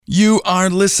You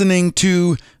are listening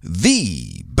to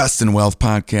the Best in Wealth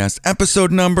Podcast,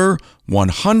 episode number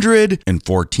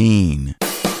 114.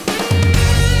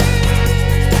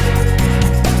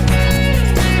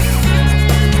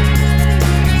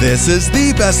 This is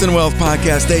the Best in Wealth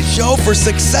Podcast, a show for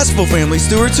successful family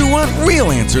stewards who want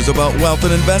real answers about wealth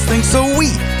and investing so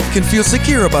we can feel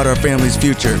secure about our family's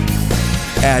future.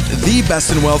 At the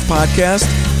Best in Wealth Podcast,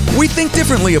 we think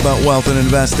differently about wealth and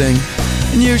investing.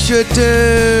 And you should too.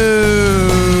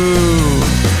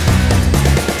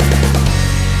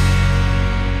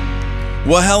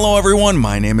 Well, hello everyone.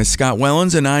 My name is Scott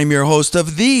Wellens, and I'm your host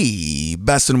of the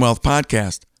Best in Wealth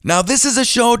Podcast. Now, this is a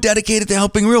show dedicated to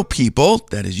helping real people,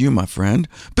 that is you, my friend,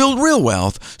 build real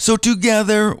wealth so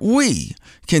together we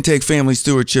can take family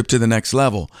stewardship to the next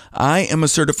level. I am a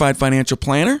certified financial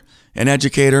planner, an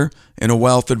educator, and a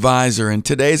wealth advisor. And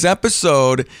today's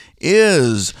episode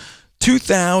is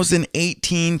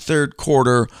 2018 third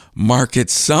quarter market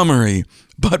summary.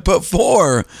 But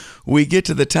before we get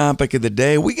to the topic of the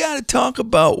day, we got to talk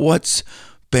about what's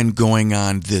been going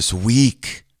on this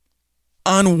week.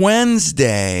 On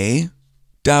Wednesday,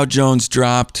 Dow Jones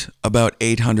dropped about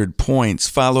 800 points,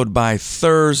 followed by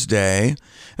Thursday,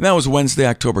 and that was Wednesday,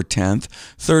 October 10th.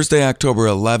 Thursday, October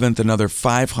 11th, another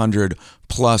 500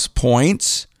 plus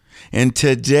points. And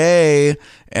today,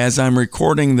 as I'm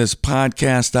recording this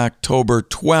podcast, October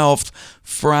 12th,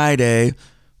 Friday,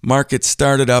 market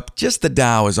started up. Just the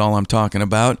Dow is all I'm talking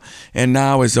about. And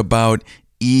now is about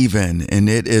even. And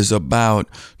it is about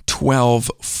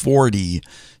 12:40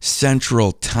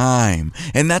 Central Time.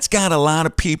 And that's got a lot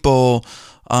of people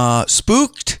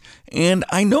spooked. And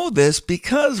I know this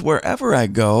because wherever I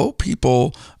go,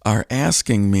 people are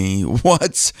asking me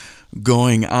what's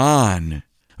going on.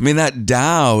 I mean, that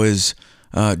Dow is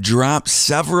dropped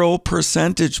several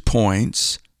percentage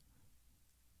points,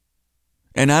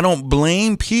 and I don't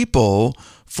blame people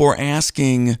for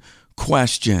asking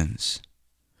questions.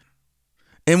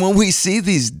 And when we see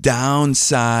this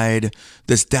downside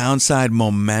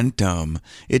momentum,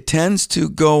 it tends to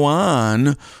go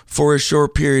on for a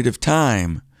short period of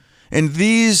time. And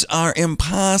these are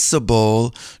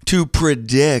impossible to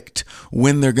predict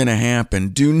when they're going to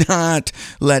happen. Do not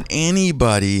let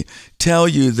anybody tell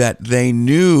you that they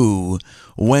knew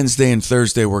Wednesday and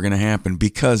Thursday were going to happen,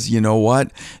 because you know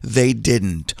what? They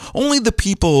didn't. Only the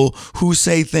people who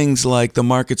say things like the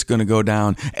market's going to go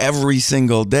down every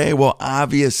single day, well,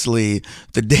 obviously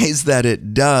the days that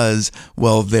it does,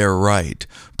 well, they're right.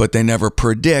 But they never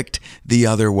predict the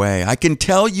other way. I can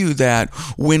tell you that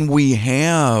when we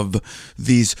have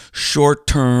these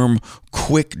short-term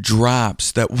quick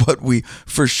drops, that what we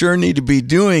for sure need to be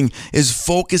doing is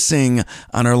focusing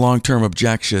on our long-term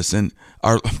objectives and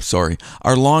our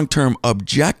long-term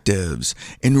objectives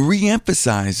and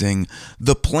reemphasizing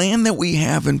the plan that we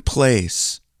have in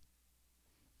place.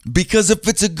 Because if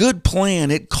it's a good plan,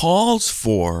 it calls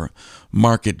for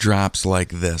market drops like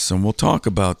this, and we'll talk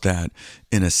about that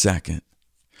in a second.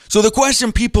 So the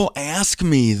question people ask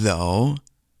me, though,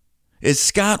 is,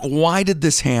 Scott, why did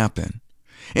this happen?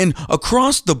 And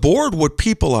across the board, what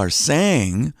people are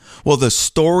saying, well, the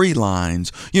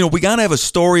storylines, we got to have a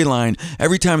storyline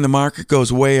every time the market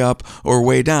goes way up or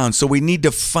way down. So we need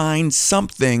to find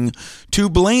something to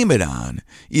blame it on,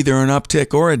 either an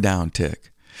uptick or a downtick.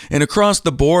 And across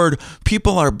the board,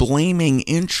 people are blaming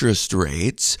interest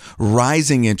rates,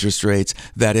 rising interest rates,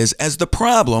 that is, as the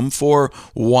problem for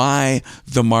why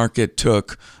the market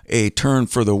took a turn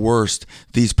for the worst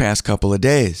these past couple of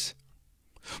days.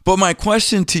 But my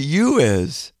question to you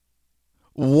is,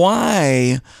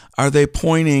 why are they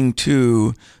pointing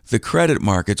to the credit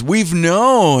markets? We've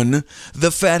known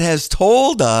the Fed has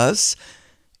told us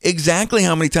exactly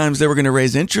how many times they were going to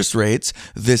raise interest rates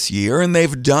this year, and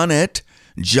they've done it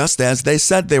just as they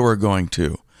said they were going to.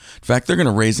 In fact, they're going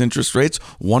to raise interest rates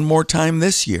one more time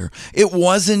this year. It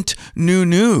wasn't new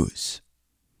news.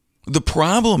 The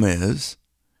problem is,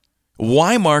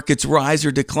 why markets rise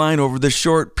or decline over the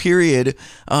short period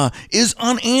is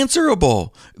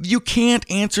unanswerable. You can't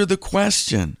answer the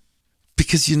question,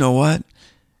 because you know what?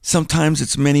 Sometimes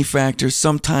it's many factors.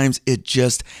 Sometimes it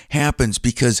just happens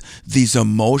because these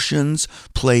emotions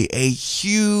play a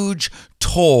huge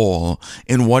toll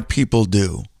in what people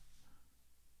do.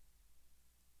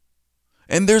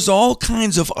 And there's all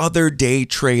kinds of other day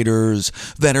traders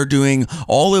that are doing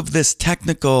all of this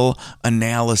technical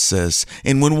analysis.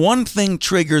 And when one thing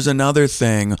triggers another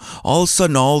thing, all of a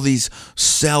sudden all these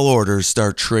sell orders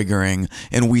start triggering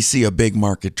and we see a big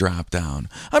market drop down.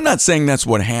 I'm not saying that's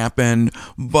what happened,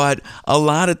 but a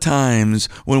lot of times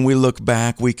when we look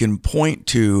back, we can point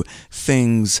to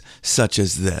things such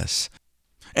as this.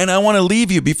 And I want to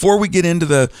leave you, before we get into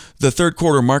the third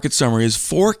quarter market summary, is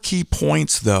 4 key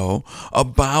points, though,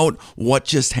 about what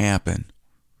just happened.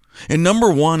 And number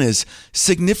one is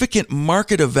significant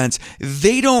market events.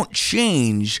 They don't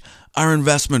change our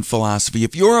investment philosophy.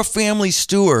 If you're a family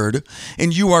steward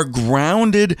and you are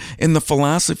grounded in the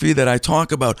philosophy that I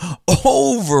talk about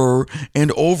over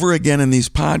and over again in these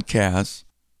podcasts,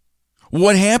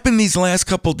 what happened these last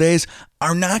couple days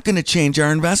are not going to change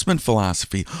our investment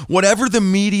philosophy. Whatever the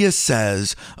media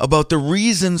says about the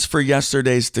reasons for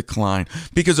yesterday's decline,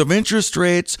 because of interest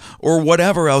rates or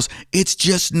whatever else, it's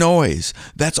just noise.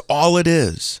 That's all it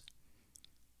is.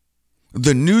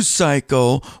 The news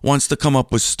cycle wants to come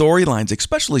up with storylines,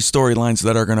 especially storylines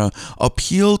that are going to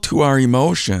appeal to our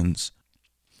emotions,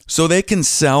 so they can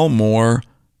sell more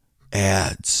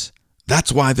ads.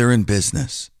 That's why they're in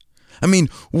business. I mean,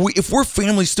 if we're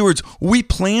family stewards, we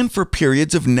plan for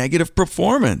periods of negative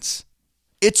performance.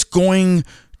 It's going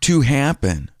to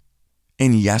happen.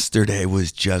 And yesterday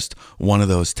was just one of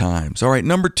those times. All right,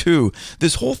 number two,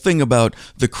 this whole thing about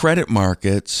the credit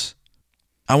markets,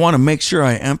 I want to make sure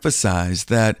I emphasize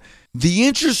that the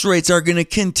interest rates are going to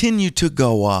continue to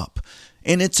go up.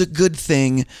 And it's a good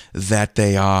thing that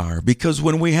they are, because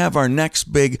when we have our next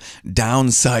big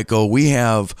down cycle, we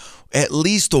have at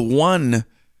least one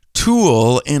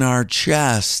tool in our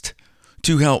chest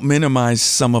to help minimize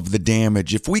some of the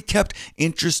damage. If we kept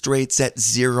interest rates at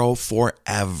zero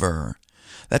forever,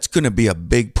 that's going to be a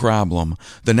big problem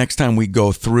the next time we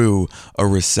go through a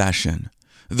recession.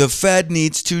 The Fed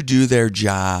needs to do their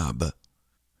job.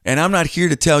 And I'm not here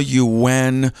to tell you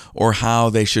when or how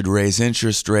they should raise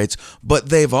interest rates, but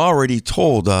they've already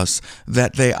told us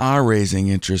that they are raising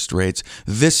interest rates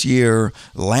this year,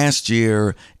 last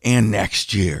year, and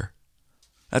next year.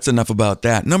 That's enough about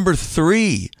that. Number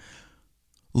three,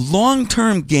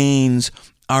 long-term gains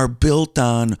are built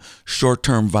on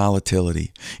short-term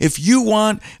volatility. If you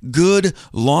want good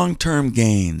long-term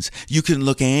gains, you can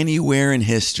look anywhere in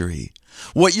history.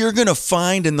 What you're going to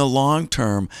find in the long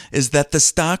term is that the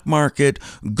stock market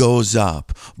goes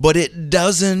up, but it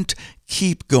doesn't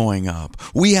keep going up.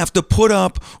 We have to put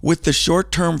up with the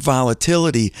short-term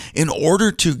volatility in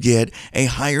order to get a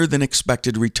higher than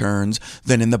expected returns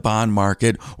than in the bond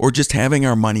market or just having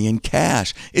our money in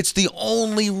cash. It's the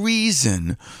only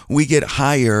reason we get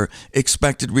higher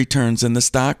expected returns in the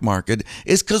stock market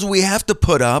is because we have to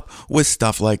put up with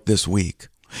stuff like this week.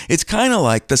 It's kind of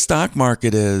like the stock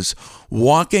market is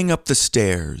walking up the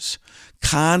stairs.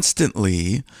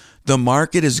 Constantly, the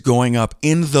market is going up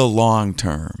in the long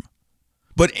term.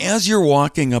 But as you're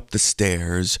walking up the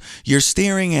stairs, you're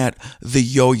staring at the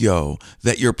yo-yo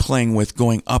that you're playing with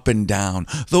going up and down.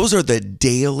 Those are the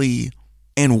daily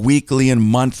and weekly and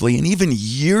monthly and even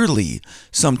yearly,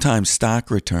 sometimes,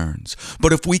 stock returns.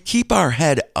 But if we keep our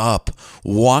head up,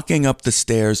 walking up the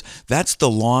stairs, that's the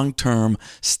long-term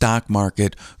stock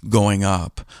market going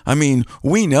up. I mean,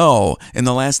 we know in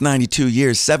the last 92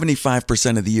 years,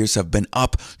 75% of the years have been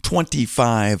up,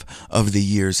 25 of the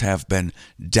years have been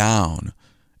down.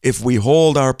 If we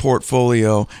hold our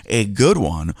portfolio, a good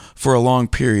one, for a long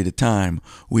period of time,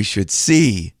 we should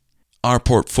see our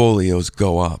portfolios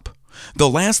go up. The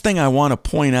last thing I want to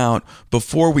point out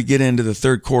before we get into the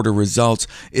third quarter results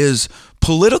is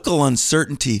political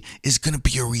uncertainty is going to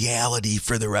be a reality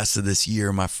for the rest of this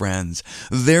year, my friends.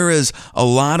 There is a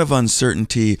lot of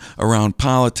uncertainty around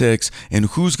politics and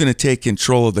who's going to take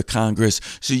control of the Congress,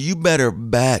 so you better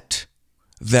bet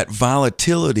that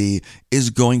volatility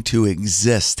is going to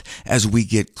exist as we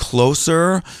get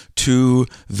closer to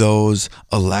those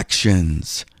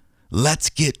elections. Let's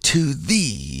get to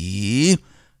the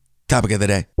topic of the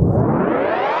day.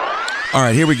 All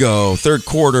right, here we go. Third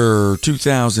quarter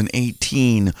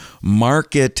 2018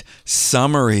 market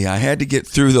summary. I had to get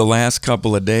through the last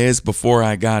couple of days before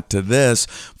I got to this.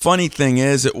 Funny thing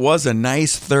is, it was a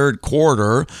nice third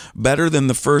quarter, better than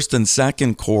the first and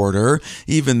second quarter,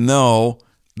 even though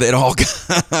it all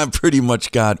pretty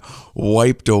much got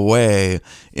wiped away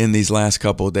in these last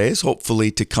couple of days, hopefully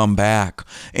to come back.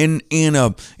 In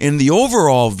the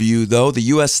overall view, though, the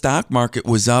U.S. stock market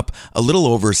was up a little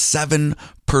over 7%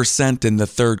 in the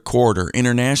third quarter.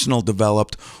 International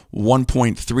developed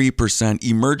 1.3%.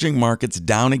 Emerging markets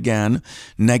down again,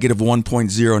 negative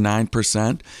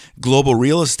 1.09%. Global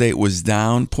real estate was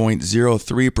down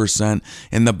 0.03%.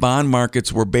 And the bond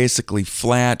markets were basically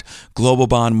flat. Global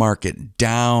bond market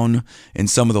down, and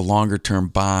some of the longer term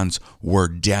bonds were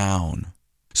down.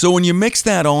 So when you mix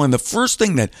that all in, the first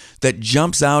thing that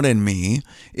jumps out at me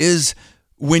is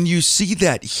when you see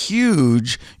that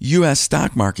huge U.S.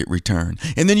 stock market return,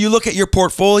 and then you look at your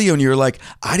portfolio and you're like,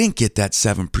 I didn't get that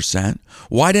 7%.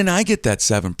 Why didn't I get that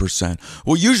 7%?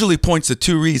 Well, usually points to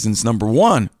two reasons. Number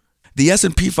one, the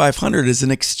S&P 500 is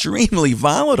an extremely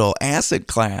volatile asset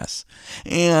class,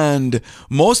 and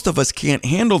most of us can't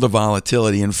handle the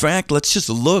volatility. In fact, let's just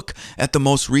look at the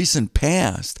most recent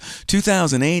past.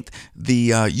 2008,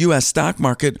 the U.S. stock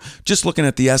market, just looking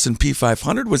at the S&P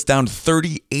 500, was down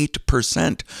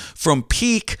 38% from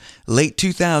peak late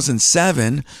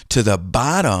 2007 to the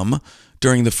bottom.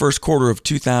 During the first quarter of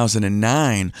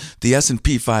 2009, the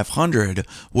S&P 500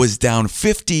 was down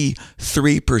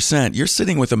 53%. You're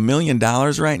sitting with $1 million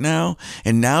right now,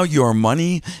 and now your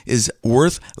money is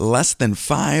worth less than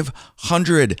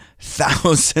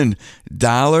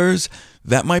 $500,000.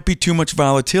 That might be too much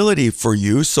volatility for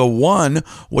you. So one,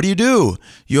 what do?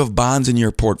 You have bonds in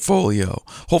your portfolio,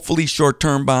 hopefully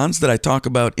short-term bonds that I talk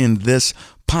about in this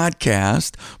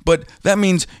podcast, but that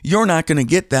means you're not going to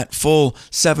get that full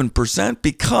 7%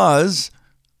 because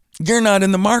you're not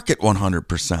in the market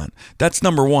 100%. That's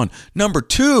number one. Number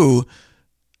two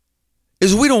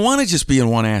is we don't want to just be in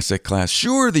one asset class.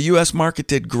 Sure, the U.S. market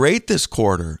did great this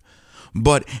quarter,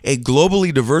 but a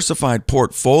globally diversified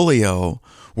portfolio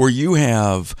where you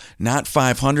have not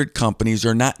 500 companies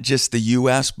or not just the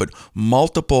U.S., but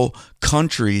multiple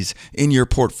countries in your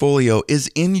portfolio is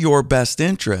in your best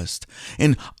interest.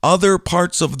 And other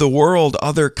parts of the world,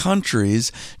 other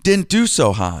countries, didn't do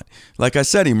so hot. Like I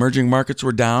said, emerging markets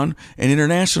were down and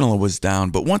international was down.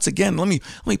 But once again, let me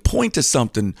point to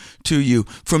something to you.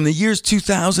 From the years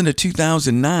 2000 to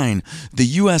 2009, the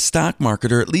U.S. stock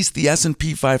market, or at least the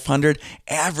S&P 500,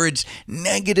 averaged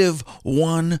negative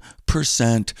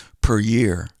 1% per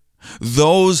year.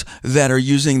 Those that are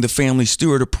using the family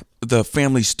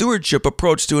stewardship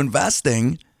approach to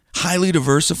investing, highly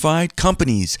diversified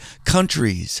companies,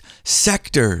 countries,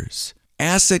 sectors,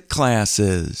 asset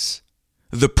classes,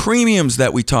 the premiums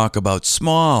that we talk about,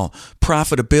 small,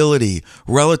 profitability,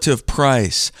 relative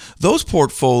price, those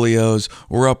portfolios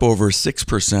were up over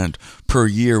 6% per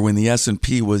year when the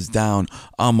S&P was down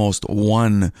almost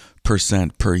 1%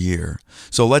 per year.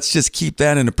 So let's just keep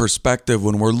that into perspective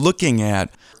when we're looking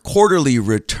at quarterly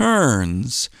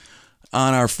returns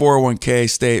on our 401k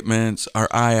statements, our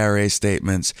IRA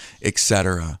statements,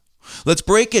 etc. Let's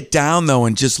break it down, though,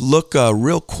 and just look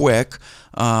real quick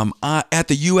at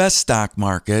the U.S. stock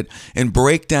market and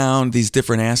break down these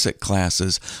different asset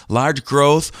classes. Large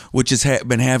growth, which has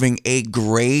been having a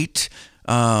great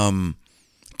time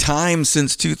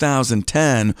since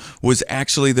 2010, was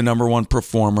actually the number one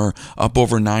performer, up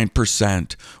over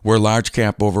 9%, where large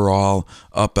cap overall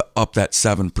up that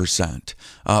 7%.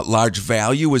 Large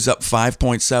value was up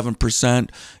 5.7%,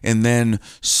 and then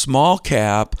small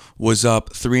cap was up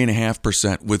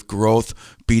 3.5%, with growth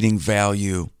beating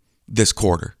value this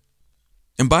quarter.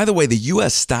 And by the way, the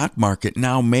U.S. stock market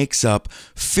now makes up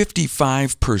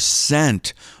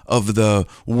 55% of the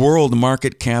world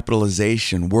market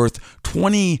capitalization, worth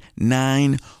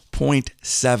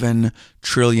 $29.7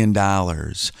 trillion.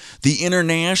 The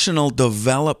international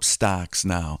developed stocks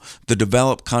now, the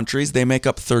developed countries, they make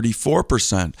up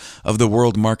 34% of the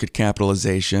world market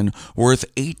capitalization, worth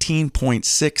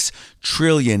 $18.6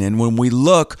 trillion. And when we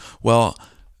look, well,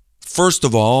 first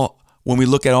of all, when we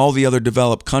look at all the other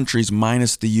developed countries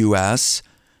minus the U.S.,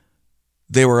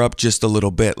 they were up just a little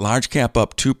bit. Large cap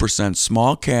up 2%,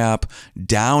 small cap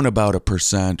down about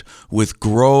 1%, with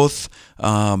growth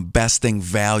besting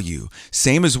value.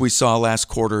 Same as we saw last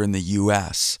quarter in the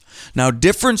U.S. Now,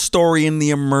 different story in the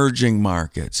emerging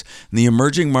markets. The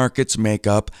emerging markets make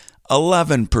up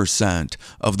 11%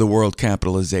 of the world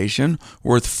capitalization,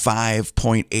 worth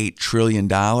 $5.8 trillion.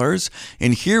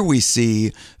 And here we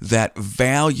see that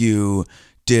value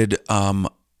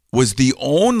was the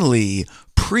only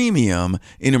premium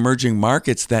in emerging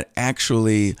markets that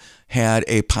actually had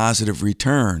a positive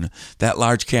return. That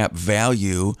large cap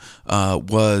value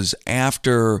was,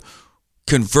 after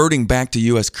converting back to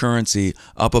U.S. currency,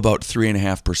 up about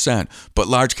 3.5%. But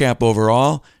large cap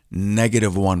overall,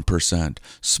 negative 1%.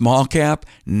 Small cap,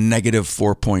 negative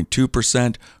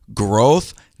 4.2%.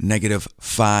 Growth, negative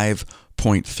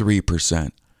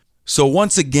 5.3%. So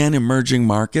once again, emerging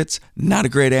markets, not a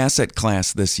great asset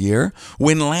class this year.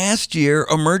 When last year,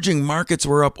 emerging markets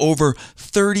were up over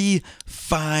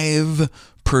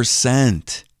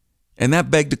 35%. And that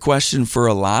begged the question for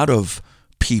a lot of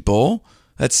people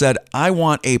that said, I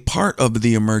want a part of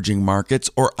the emerging markets,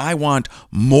 or I want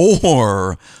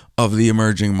more of the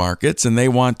emerging markets, and they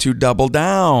want to double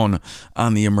down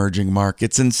on the emerging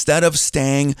markets instead of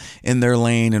staying in their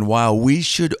lane. And while we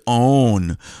should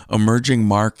own emerging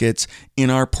markets in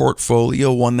our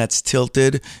portfolio, one that's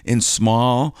tilted in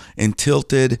small and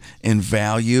tilted in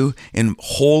value and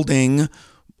holding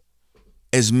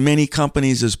as many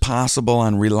companies as possible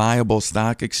on reliable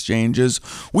stock exchanges,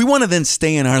 we want to then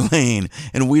stay in our lane,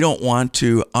 and we don't want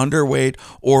to underweight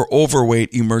or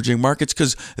overweight emerging markets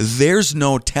because there's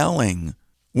no telling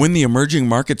when the emerging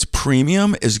markets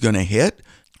premium is going to hit.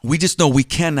 We just know we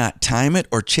cannot time it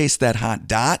or chase that hot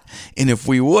dot. And if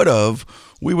we would have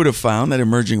found that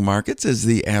emerging markets is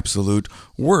the absolute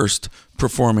worst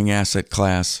performing asset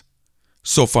class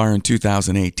so far in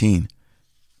 2018.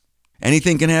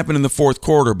 Anything can happen in the fourth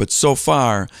quarter, but so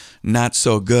far, not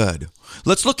so good.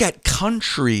 Let's look at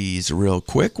countries real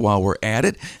quick while we're at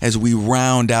it as we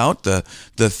round out the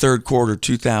third quarter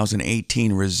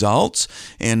 2018 results.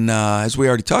 And as we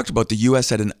already talked about, the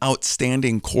U.S. had an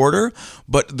outstanding quarter,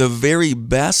 but the very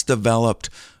best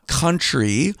developed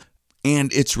country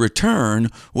and its return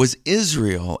was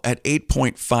Israel at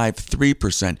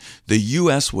 8.53%. The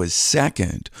U.S. was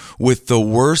second, with the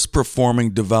worst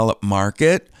performing developed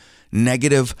market,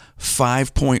 negative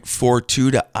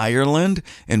 5.42 to Ireland,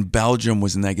 and Belgium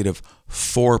was negative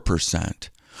 4%.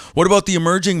 What about the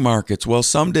emerging markets? Well,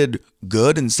 some did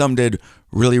good and some did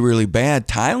really, really bad.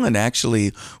 Thailand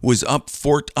actually was up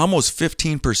almost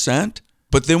 15%.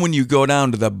 But then when you go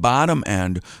down to the bottom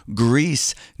end,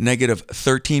 Greece, negative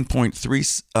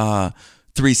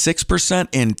 13.36%,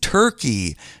 and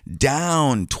Turkey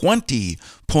down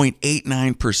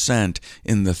 20.89%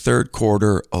 in the third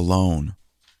quarter alone.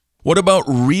 What about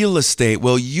real estate?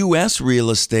 Well, U.S. real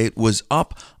estate was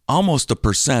up almost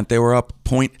 1%. They were up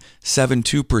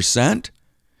 0.72%.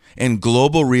 And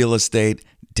global real estate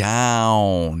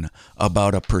down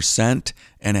about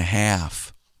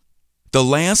 1.5%. The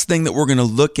last thing that we're going to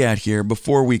look at here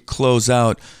before we close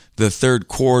out the third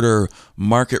quarter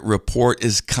market report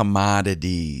is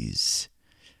commodities.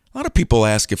 A lot of people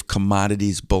ask if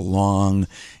commodities belong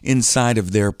inside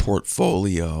of their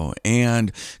portfolio,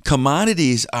 and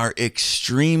commodities are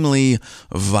extremely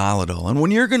volatile. And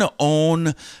when you're going to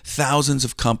own thousands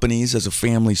of companies as a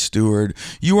family steward,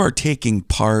 you are taking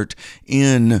part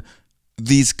in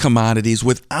these commodities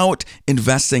without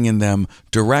investing in them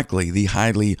directly, the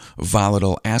highly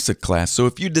volatile asset class. So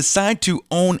if you decide to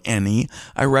own any,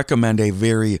 I recommend a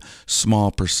very small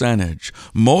percentage.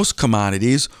 Most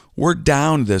commodities were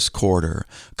down this quarter.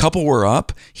 A couple were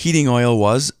up. Heating oil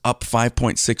was up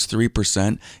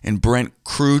 5.63%, and Brent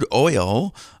crude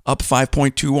oil up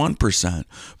 5.21%.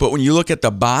 But when you look at the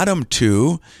bottom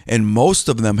two, and most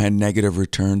of them had negative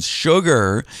returns,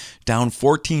 sugar down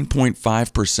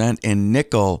 14.5%, and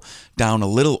nickel down a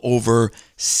little over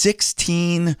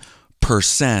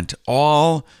 16%,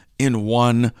 all in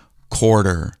one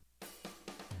quarter.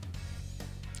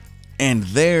 And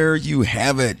there you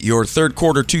have it, your third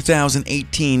quarter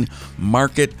 2018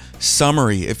 market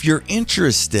summary. If you're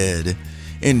interested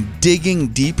in digging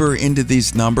deeper into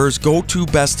these numbers, go to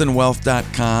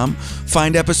bestinwealth.com,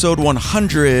 find episode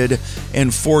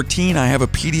 114. I have a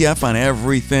PDF on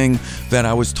everything that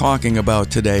I was talking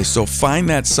about today. So find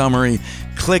that summary,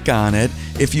 click on it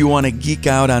if you want to geek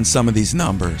out on some of these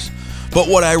numbers. But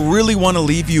what I really want to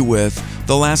leave you with,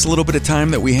 the last little bit of time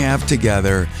that we have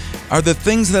together, are the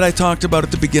things that I talked about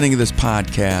at the beginning of this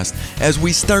podcast as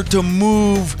we start to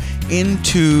move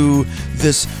into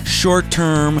this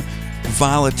short-term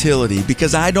volatility,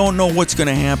 because I don't know what's going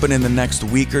to happen in the next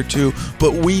week or two,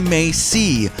 but we may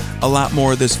see a lot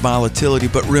more of this volatility.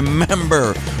 But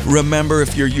remember,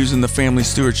 if you're using the family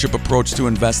stewardship approach to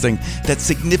investing, that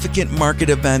significant market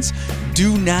events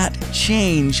do not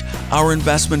change our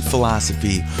investment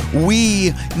philosophy.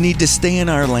 We need to stay in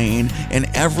our lane in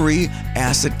every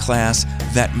asset class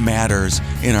that matters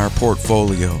in our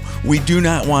portfolio. We do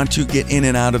not want to get in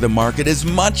and out of the market as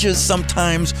much as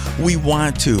sometimes we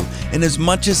want to, and as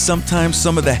much as sometimes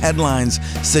some of the headlines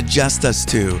suggest us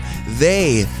to.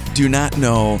 They do not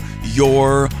know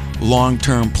your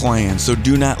long-term plan, so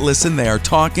do not listen. They are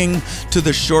talking to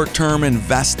the short-term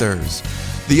investors.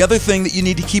 The other thing that you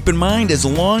need to keep in mind is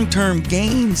long-term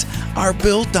gains are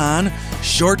built on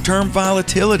short-term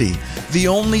volatility. The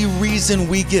only reason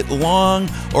we get long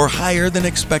or higher than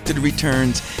expected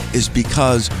returns is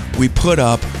because we put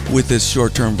up with this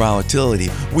short-term volatility.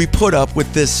 We put up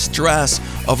with this stress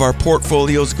of our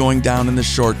portfolios going down in the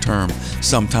short term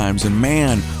sometimes. And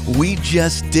man, we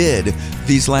just did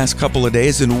these last couple of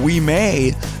days, and we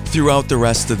may throughout the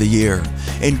rest of the year.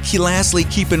 And lastly,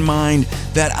 keep in mind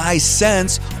that I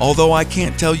sense, although I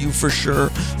can't tell you for sure,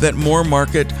 that more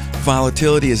market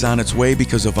Volatility is on its way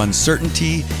because of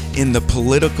uncertainty in the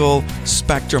political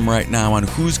spectrum right now on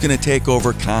who's going to take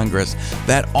over Congress.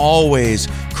 That always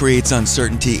creates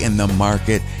uncertainty, and the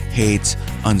market hates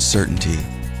uncertainty.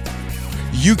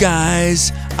 You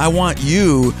guys, I want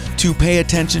you to pay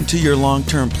attention to your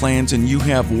long-term plans, and you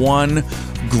have one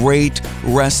great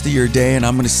rest of your day, and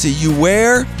I'm going to see you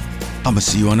where? I'm going to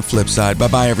see you on the flip side.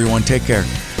 Bye-bye, everyone. Take care.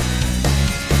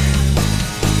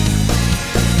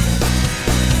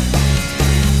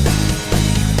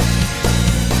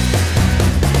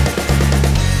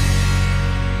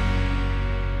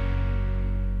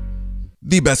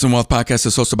 The Best in Wealth podcast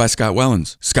is hosted by Scott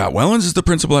Wellens. Scott Wellens is the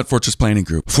principal at Fortress Planning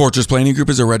Group. Fortress Planning Group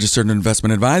is a registered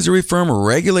investment advisory firm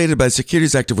regulated by the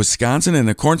Securities Act of Wisconsin in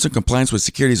accordance and compliance with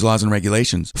securities laws and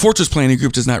regulations. Fortress Planning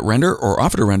Group does not render or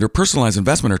offer to render personalized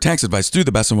investment or tax advice through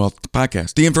the Best in Wealth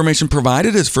podcast. The information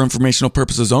provided is for informational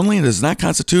purposes only and does not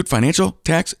constitute financial,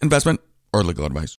 tax, investment, or legal advice.